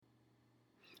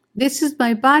This is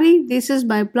my body, this is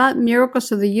my blood,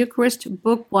 Miracles of the Eucharist,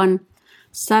 Book 1.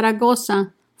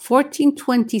 Saragossa,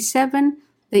 1427,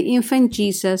 the Infant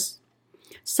Jesus.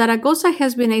 Saragossa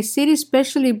has been a city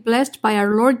specially blessed by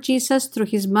our Lord Jesus through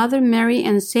his mother Mary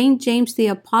and Saint James the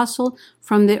Apostle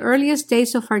from the earliest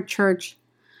days of our church.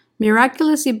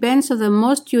 Miraculous events of the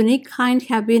most unique kind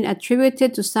have been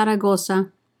attributed to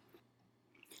Saragossa.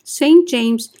 Saint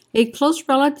James, a close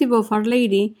relative of Our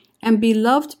Lady and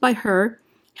beloved by her,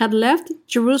 had left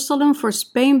Jerusalem for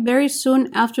Spain very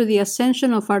soon after the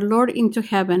ascension of our Lord into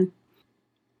heaven.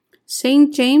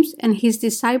 Saint James and his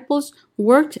disciples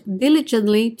worked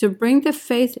diligently to bring the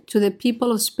faith to the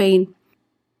people of Spain.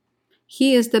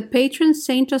 He is the patron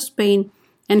saint of Spain,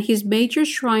 and his major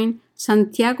shrine,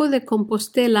 Santiago de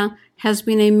Compostela, has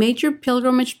been a major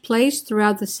pilgrimage place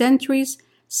throughout the centuries,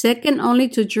 second only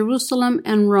to Jerusalem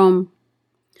and Rome.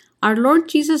 Our Lord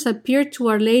Jesus appeared to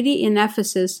Our Lady in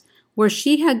Ephesus, where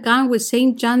she had gone with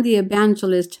Saint John the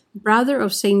Evangelist, brother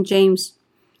of Saint James.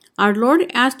 Our Lord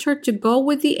asked her to go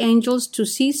with the angels to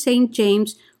see Saint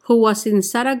James, who was in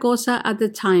Saragossa at the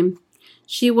time.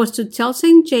 She was to tell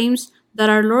Saint James that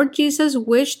our Lord Jesus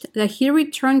wished that he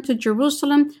returned to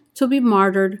Jerusalem to be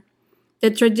martyred.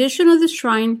 The tradition of the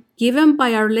shrine, given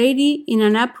by Our Lady in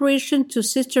an apparition to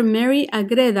Sister Mary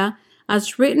Agreda,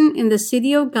 as written in the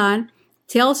City of God,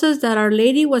 tells us that Our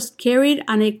Lady was carried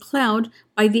on a cloud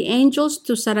by the angels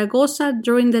to Saragossa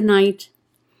during the night.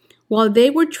 While they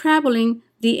were traveling,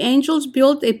 the angels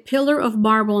built a pillar of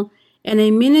marble and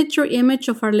a miniature image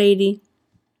of Our Lady.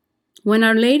 When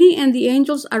Our Lady and the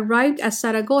angels arrived at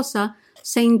Saragossa,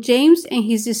 Saint James and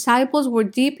his disciples were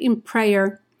deep in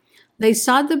prayer. They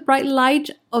saw the bright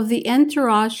light of the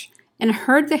entourage and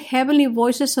heard the heavenly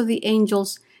voices of the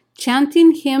angels,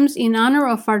 chanting hymns in honor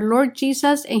of our Lord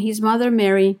Jesus and his mother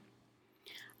Mary.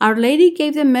 Our Lady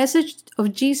gave the message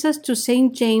of Jesus to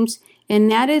Saint James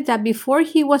and added that before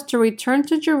he was to return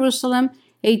to Jerusalem,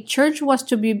 a church was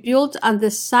to be built on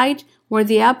the site where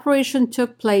the apparition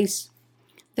took place.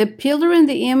 The pillar and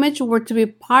the image were to be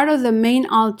part of the main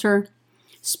altar.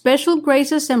 Special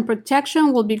graces and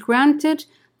protection will be granted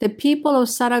the people of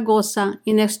Saragossa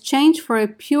in exchange for a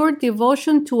pure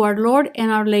devotion to our Lord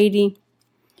and Our Lady.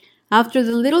 After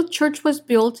the little church was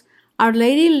built, Our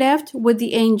Lady left with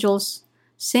the angels.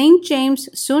 Saint James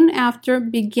soon after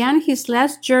began his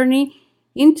last journey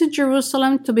into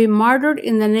Jerusalem to be martyred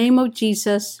in the name of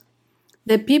Jesus.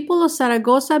 The people of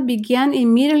Saragossa began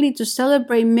immediately to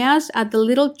celebrate Mass at the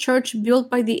little church built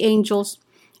by the angels,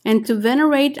 and to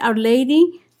venerate Our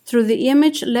Lady through the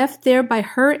image left there by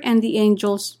her and the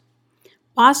angels.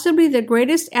 Possibly the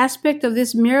greatest aspect of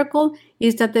this miracle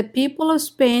is that the people of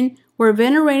Spain were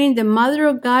venerating the Mother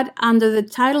of God under the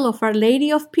title of Our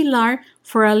Lady of Pilar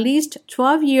for at least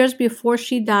 12 years before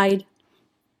she died.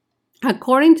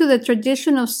 According to the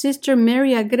tradition of Sister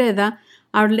Mary Agreda,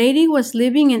 Our Lady was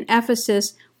living in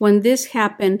Ephesus when this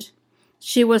happened.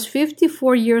 She was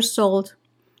 54 years old.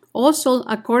 Also,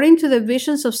 according to the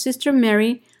visions of Sister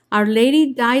Mary, Our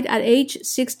Lady died at age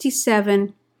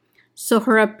 67. So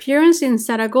her appearance in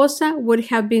Saragossa would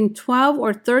have been 12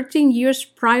 or 13 years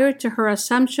prior to her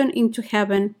assumption into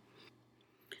heaven.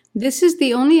 This is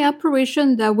the only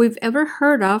apparition that we've ever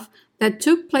heard of that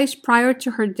took place prior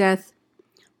to her death.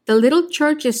 The little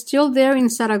church is still there in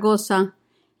Saragossa.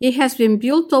 It has been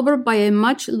built over by a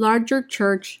much larger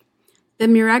church. The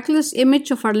miraculous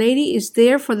image of Our Lady is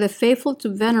there for the faithful to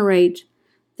venerate.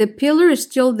 The pillar is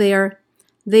still there.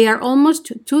 They are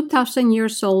almost 2,000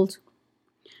 years old.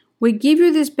 We give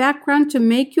you this background to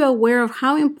make you aware of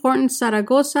how important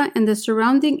Saragossa and the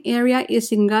surrounding area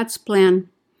is in God's plan.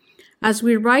 As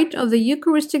we write of the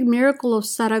Eucharistic miracle of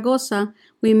Saragossa,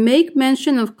 we make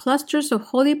mention of clusters of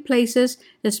holy places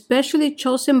especially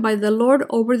chosen by the Lord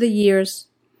over the years.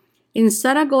 In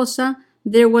Saragossa,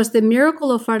 there was the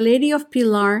miracle of Our Lady of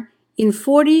Pilar in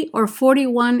 40 or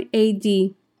 41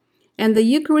 AD, and the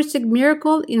Eucharistic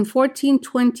miracle in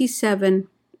 1427.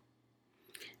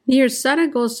 Near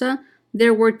Saragossa,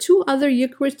 there were two other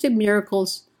Eucharistic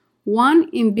miracles, one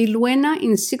in Viluena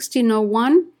in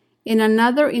 1601 and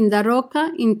another in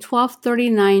Daroca in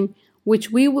 1239,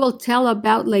 which we will tell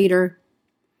about later.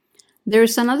 There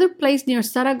is another place near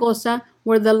Saragossa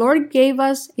where the Lord gave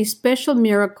us a special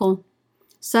miracle.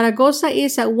 Saragossa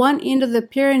is at one end of the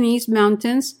Pyrenees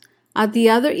Mountains. At the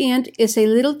other end is a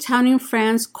little town in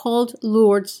France called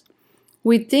Lourdes.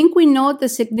 We think we know the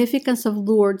significance of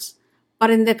Lourdes, but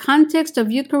in the context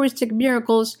of Eucharistic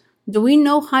miracles, do we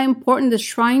know how important the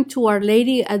shrine to Our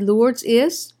Lady at Lourdes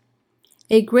is?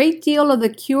 A great deal of the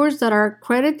cures that are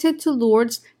credited to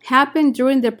Lourdes happen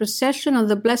during the procession of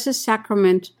the Blessed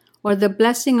Sacrament, or the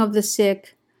blessing of the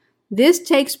sick. This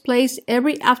takes place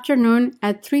every afternoon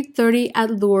at 3:30 at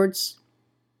Lourdes.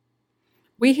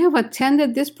 We have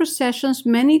attended these processions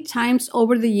many times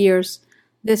over the years.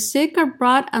 The sick are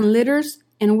brought on litters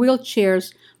and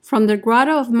wheelchairs from the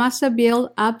Grotto of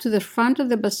Massabielle up to the front of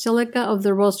the Basilica of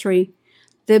the Rosary.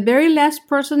 The very last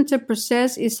person to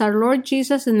process is our Lord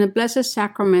Jesus in the Blessed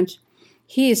Sacrament.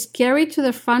 He is carried to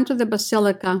the front of the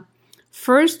Basilica.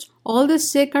 First, all the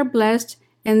sick are blessed,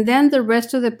 and then the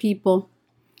rest of the people.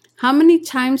 How many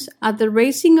times at the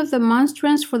raising of the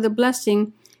monstrance for the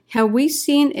blessing have we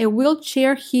seen a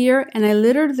wheelchair here and a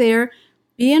litter there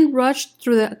being rushed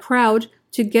through the crowd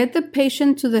to get the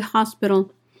patient to the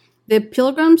hospital? The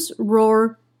pilgrims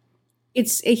roar,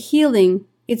 "It's a healing,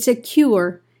 it's a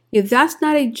cure." If that's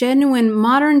not a genuine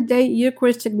modern-day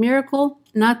Eucharistic miracle,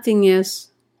 nothing is.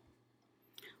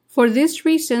 For these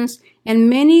reasons, and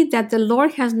many that the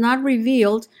Lord has not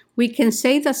revealed, we can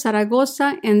say that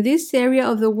Zaragoza and this area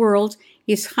of the world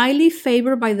is highly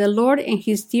favored by the Lord and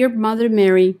His dear Mother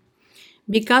Mary.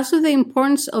 Because of the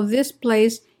importance of this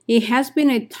place, it has been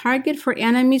a target for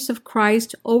enemies of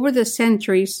Christ over the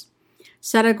centuries.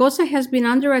 Zaragoza has been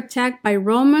under attack by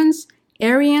Romans,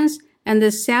 Arians, and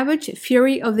the savage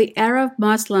fury of the Arab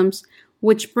Muslims,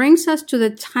 which brings us to the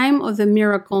time of the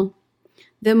miracle.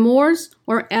 The Moors,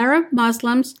 or Arab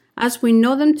Muslims, as we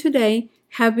know them today,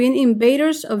 have been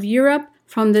invaders of Europe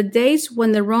from the days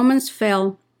when the Romans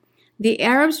fell. The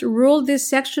Arabs ruled this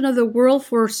section of the world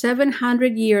for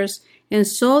 700 years, and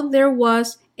so there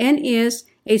was and is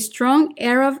a strong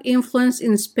Arab influence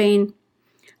in Spain.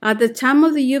 At the time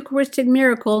of the Eucharistic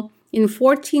miracle, in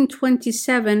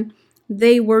 1427,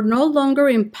 they were no longer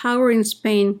in power in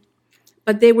Spain,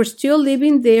 but they were still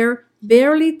living there,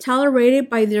 barely tolerated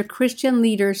by their Christian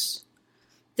leaders.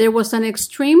 There was an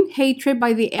extreme hatred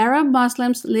by the Arab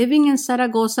Muslims living in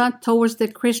Zaragoza towards the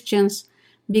Christians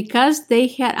because they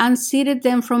had unseated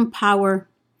them from power.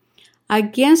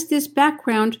 Against this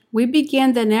background, we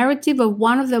began the narrative of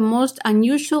one of the most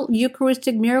unusual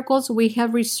Eucharistic miracles we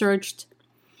have researched.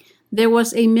 There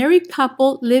was a married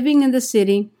couple living in the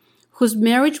city whose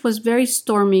marriage was very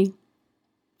stormy.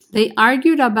 They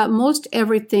argued about most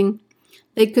everything.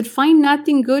 They could find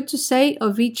nothing good to say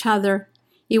of each other.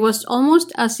 It was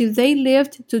almost as if they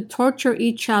lived to torture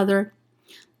each other.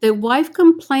 The wife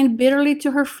complained bitterly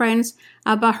to her friends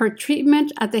about her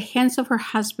treatment at the hands of her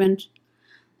husband.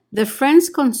 The friends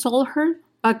consoled her,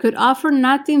 but could offer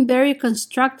nothing very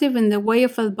constructive in the way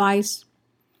of advice.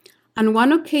 On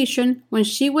one occasion, when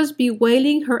she was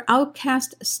bewailing her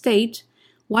outcast state,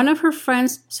 one of her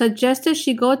friends suggested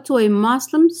she go to a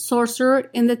Muslim sorcerer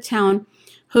in the town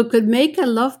who could make a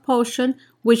love potion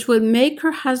which would make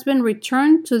her husband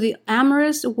return to the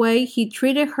amorous way he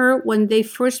treated her when they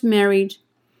first married.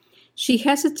 She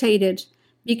hesitated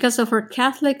because of her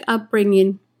Catholic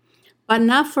upbringing, but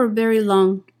not for very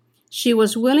long. She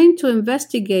was willing to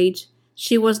investigate.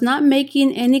 She was not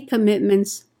making any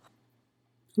commitments.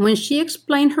 When she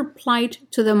explained her plight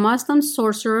to the Muslim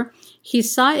sorcerer, he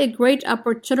saw a great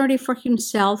opportunity for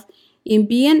himself in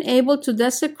being able to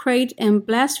desecrate and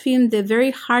blaspheme the very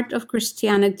heart of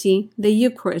Christianity, the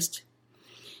Eucharist.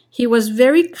 He was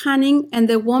very cunning and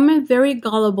the woman very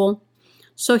gullible,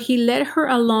 so he led her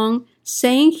along,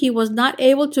 saying he was not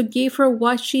able to give her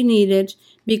what she needed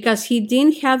because he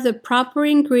didn't have the proper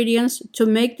ingredients to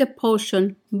make the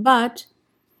potion, but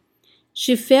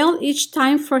she fell each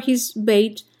time for his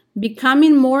bait,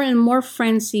 becoming more and more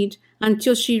frenzied,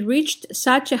 until she reached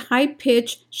such a high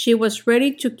pitch she was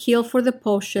ready to kill for the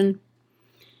potion.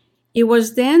 It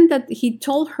was then that he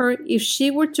told her if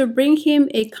she were to bring him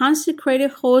a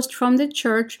consecrated host from the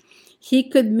church, he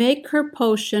could make her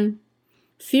potion.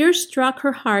 Fear struck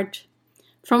her heart.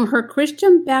 From her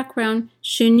Christian background,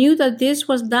 she knew that this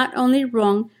was not only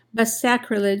wrong, but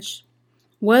sacrilege.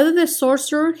 Whether the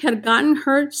sorcerer had gotten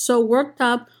her so worked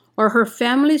up or her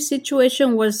family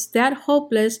situation was that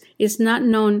hopeless is not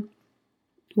known.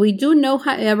 We do know,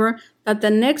 however, that the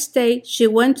next day she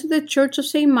went to the Church of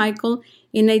St. Michael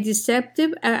in a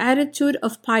deceptive attitude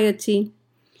of piety.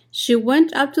 She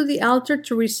went up to the altar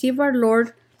to receive our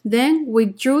Lord, then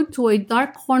withdrew to a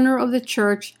dark corner of the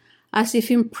church, as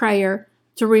if in prayer,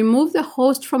 to remove the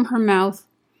host from her mouth.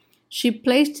 She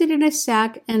placed it in a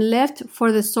sack and left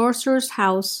for the sorcerer's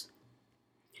house.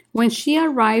 When she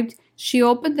arrived, she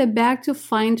opened the bag to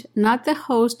find not the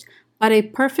host, but a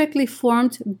perfectly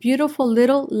formed, beautiful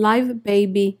little live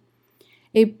baby.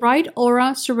 A bright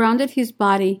aura surrounded his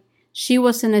body. She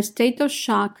was in a state of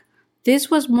shock. This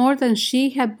was more than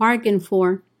she had bargained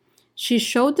for. She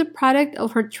showed the product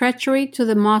of her treachery to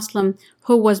the Moslem,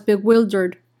 who was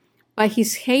bewildered. But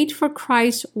his hate for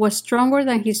Christ was stronger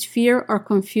than his fear or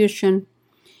confusion.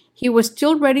 he was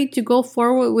still ready to go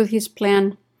forward with his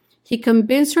plan. He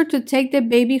convinced her to take the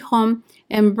baby home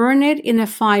and burn it in a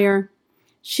fire.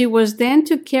 She was then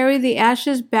to carry the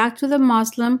ashes back to the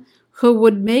Muslim, who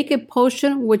would make a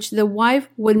potion which the wife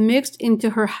would mix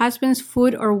into her husband's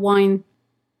food or wine.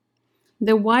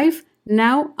 The wife,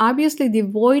 now obviously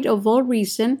devoid of all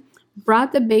reason,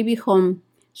 brought the baby home.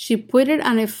 She put it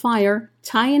on a fire,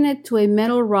 tying it to a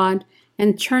metal rod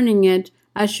and turning it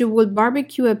as she would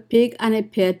barbecue a pig on a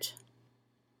pit.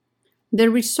 The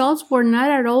results were not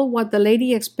at all what the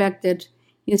lady expected.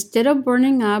 Instead of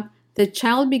burning up, the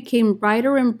child became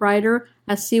brighter and brighter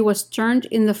as he was turned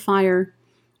in the fire.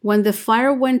 When the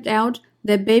fire went out,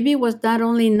 the baby was not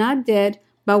only not dead,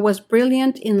 but was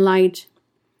brilliant in light.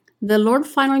 The Lord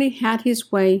finally had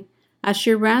his way. As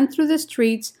she ran through the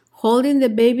streets, holding the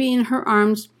baby in her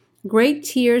arms, great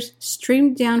tears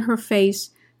streamed down her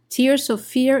face, tears of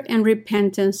fear and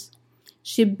repentance.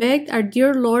 She begged our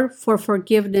dear Lord for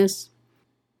forgiveness.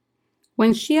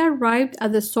 When she arrived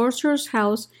at the sorcerer's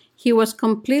house, he was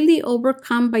completely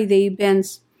overcome by the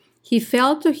events. He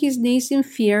fell to his knees in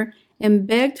fear and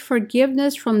begged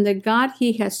forgiveness from the God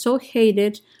he had so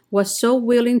hated, was so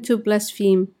willing to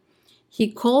blaspheme.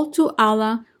 He called to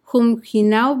Allah, whom he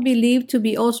now believed to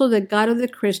be also the God of the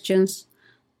Christians.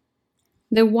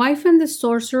 The wife and the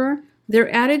sorcerer, their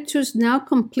attitudes now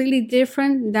completely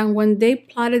different than when they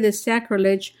plotted the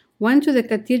sacrilege, went to the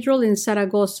cathedral in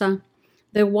Saragossa.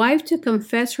 The wife to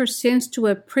confess her sins to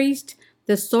a priest,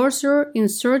 the sorcerer in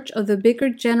search of the vicar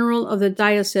general of the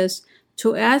diocese,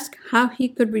 to ask how he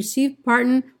could receive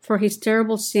pardon for his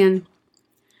terrible sin.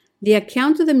 The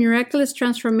account of the miraculous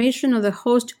transformation of the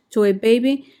host to a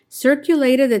baby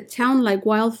circulated the town like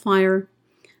wildfire.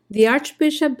 The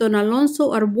Archbishop Don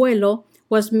Alonso Arbuelo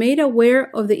was made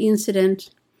aware of the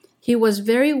incident. He was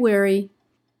very wary.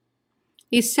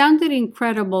 It sounded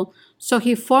incredible, so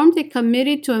he formed a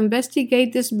committee to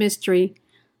investigate this mystery.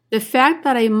 The fact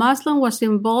that a Muslim was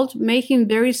involved made him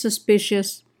very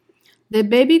suspicious. The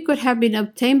baby could have been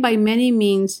obtained by many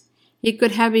means. It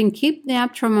could have been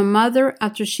kidnapped from a mother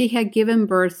after she had given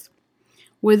birth.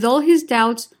 With all his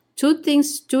doubts, two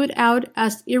things stood out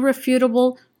as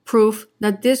irrefutable proof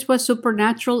that this was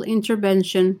supernatural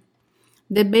intervention.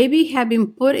 The baby had been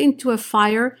put into a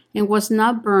fire and was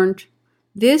not burned.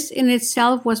 This in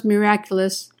itself was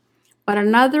miraculous. But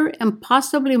another and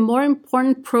possibly more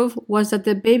important proof was that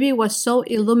the baby was so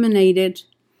illuminated.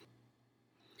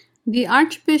 The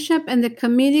Archbishop and the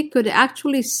committee could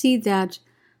actually see that.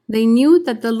 They knew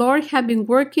that the Lord had been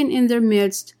working in their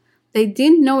midst. They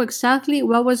didn't know exactly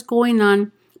what was going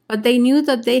on, but they knew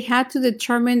that they had to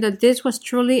determine that this was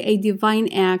truly a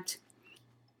divine act.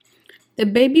 The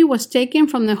baby was taken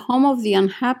from the home of the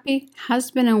unhappy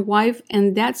husband and wife,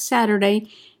 and that Saturday,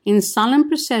 in solemn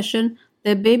procession,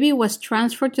 the baby was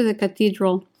transferred to the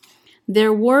cathedral.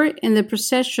 There were in the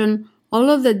procession all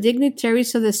of the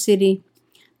dignitaries of the city.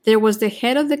 There was the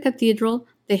head of the cathedral,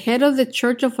 the head of the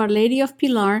Church of Our Lady of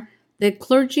Pilar, the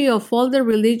clergy of all the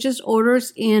religious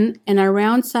orders in and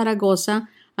around Saragossa,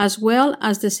 as well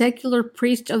as the secular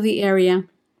priests of the area.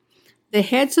 The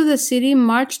heads of the city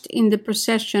marched in the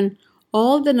procession,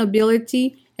 all the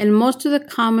nobility and most of the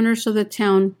commoners of the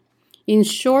town. In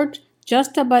short,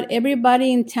 just about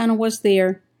everybody in town was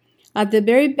there. At the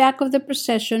very back of the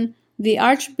procession, the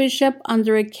Archbishop,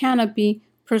 under a canopy,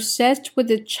 processed with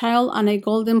the child on a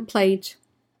golden plate.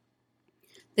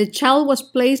 The child was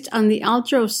placed on the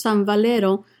altar of San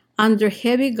Valero under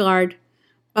heavy guard,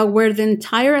 but where the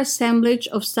entire assemblage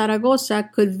of Saragossa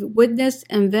could witness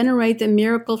and venerate the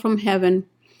miracle from heaven.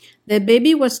 The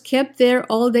baby was kept there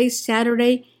all day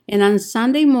Saturday, and on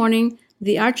Sunday morning,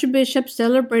 the Archbishop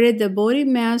celebrated the votive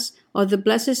Mass of the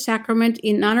Blessed Sacrament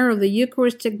in honor of the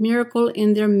Eucharistic miracle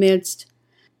in their midst.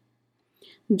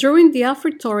 During the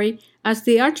offertory, as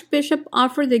the Archbishop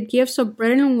offered the gifts of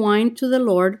bread and wine to the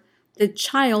Lord, the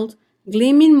child,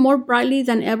 gleaming more brightly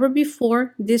than ever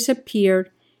before, disappeared,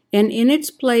 and in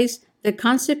its place the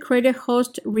consecrated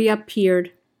host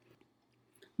reappeared.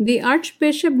 The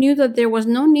Archbishop knew that there was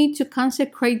no need to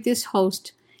consecrate this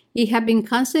host. He had been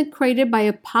consecrated by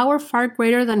a power far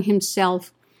greater than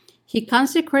himself. He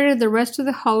consecrated the rest of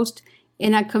the host,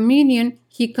 and at communion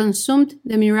he consumed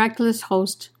the miraculous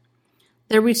host.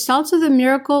 The results of the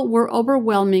miracle were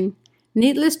overwhelming.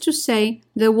 Needless to say,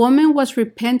 the woman was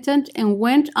repentant and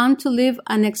went on to live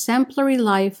an exemplary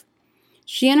life.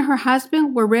 She and her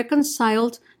husband were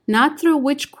reconciled not through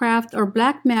witchcraft or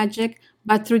black magic,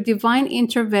 but through divine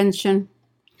intervention.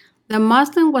 The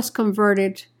Muslim was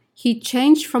converted. He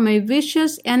changed from a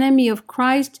vicious enemy of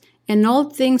Christ and all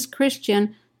things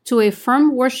Christian to a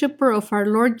firm worshiper of our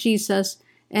Lord Jesus,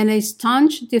 and a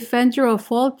staunch defender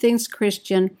of all things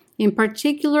Christian, in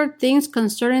particular things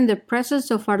concerning the presence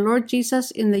of our Lord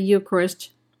Jesus in the Eucharist.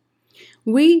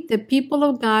 We, the people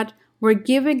of God, were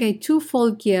given a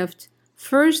twofold gift.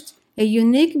 First, a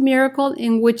unique miracle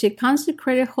in which a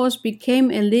consecrated host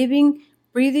became a living,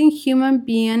 breathing human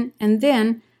being, and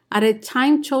then, at a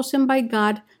time chosen by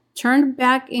God, turned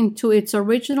back into its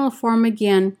original form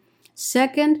again.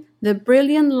 Second, the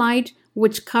brilliant light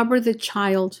which covered the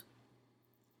child.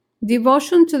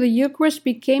 Devotion to the Eucharist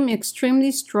became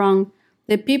extremely strong.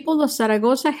 The people of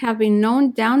Zaragoza have been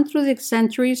known down through the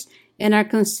centuries and are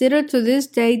considered to this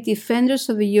day defenders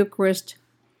of the Eucharist.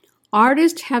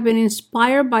 Artists have been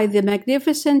inspired by the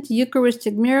magnificent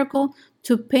Eucharistic miracle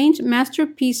to paint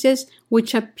masterpieces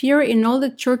which appear in all the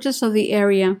churches of the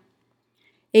area.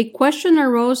 A question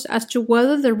arose as to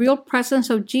whether the real presence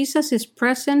of Jesus is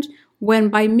present when,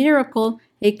 by miracle,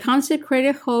 a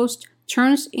consecrated host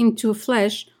turns into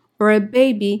flesh, or a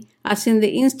baby, as in the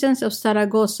instance of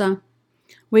Zaragoza.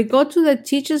 We go to the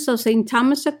teachings of St.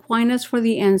 Thomas Aquinas for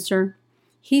the answer.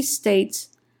 He states,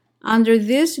 under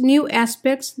these new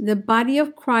aspects, the body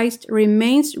of Christ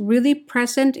remains really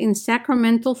present in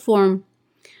sacramental form.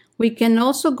 We can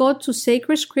also go to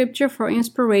sacred scripture for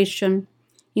inspiration.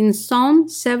 In Psalm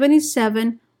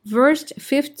 77, verse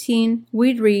 15,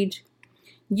 we read,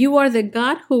 "You are the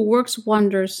God who works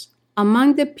wonders.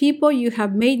 Among the people you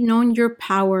have made known your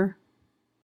power."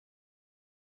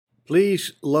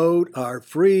 Please load our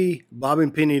free Bob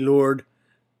and Penny Lord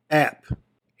app.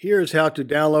 Here is how to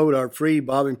download our free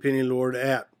Bob and Penny Lord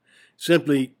app.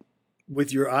 Simply,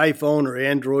 with your iPhone or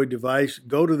Android device,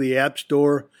 go to the App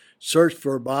Store, search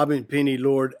for Bob and Penny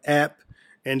Lord app,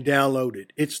 and download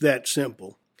it. It's that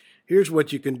simple. Here's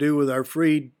what you can do with our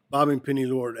free Bob and Penny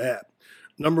Lord app.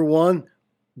 Number one,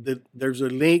 there's a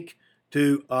link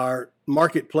to our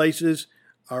marketplaces,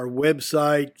 our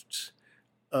websites,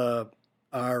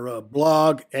 our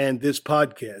blog, and this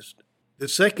podcast. The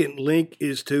second link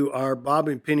is to our Bob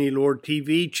and Penny Lord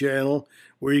TV channel,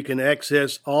 where you can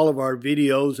access all of our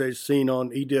videos as seen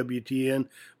on EWTN,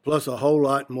 plus a whole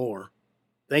lot more.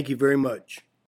 Thank you very much.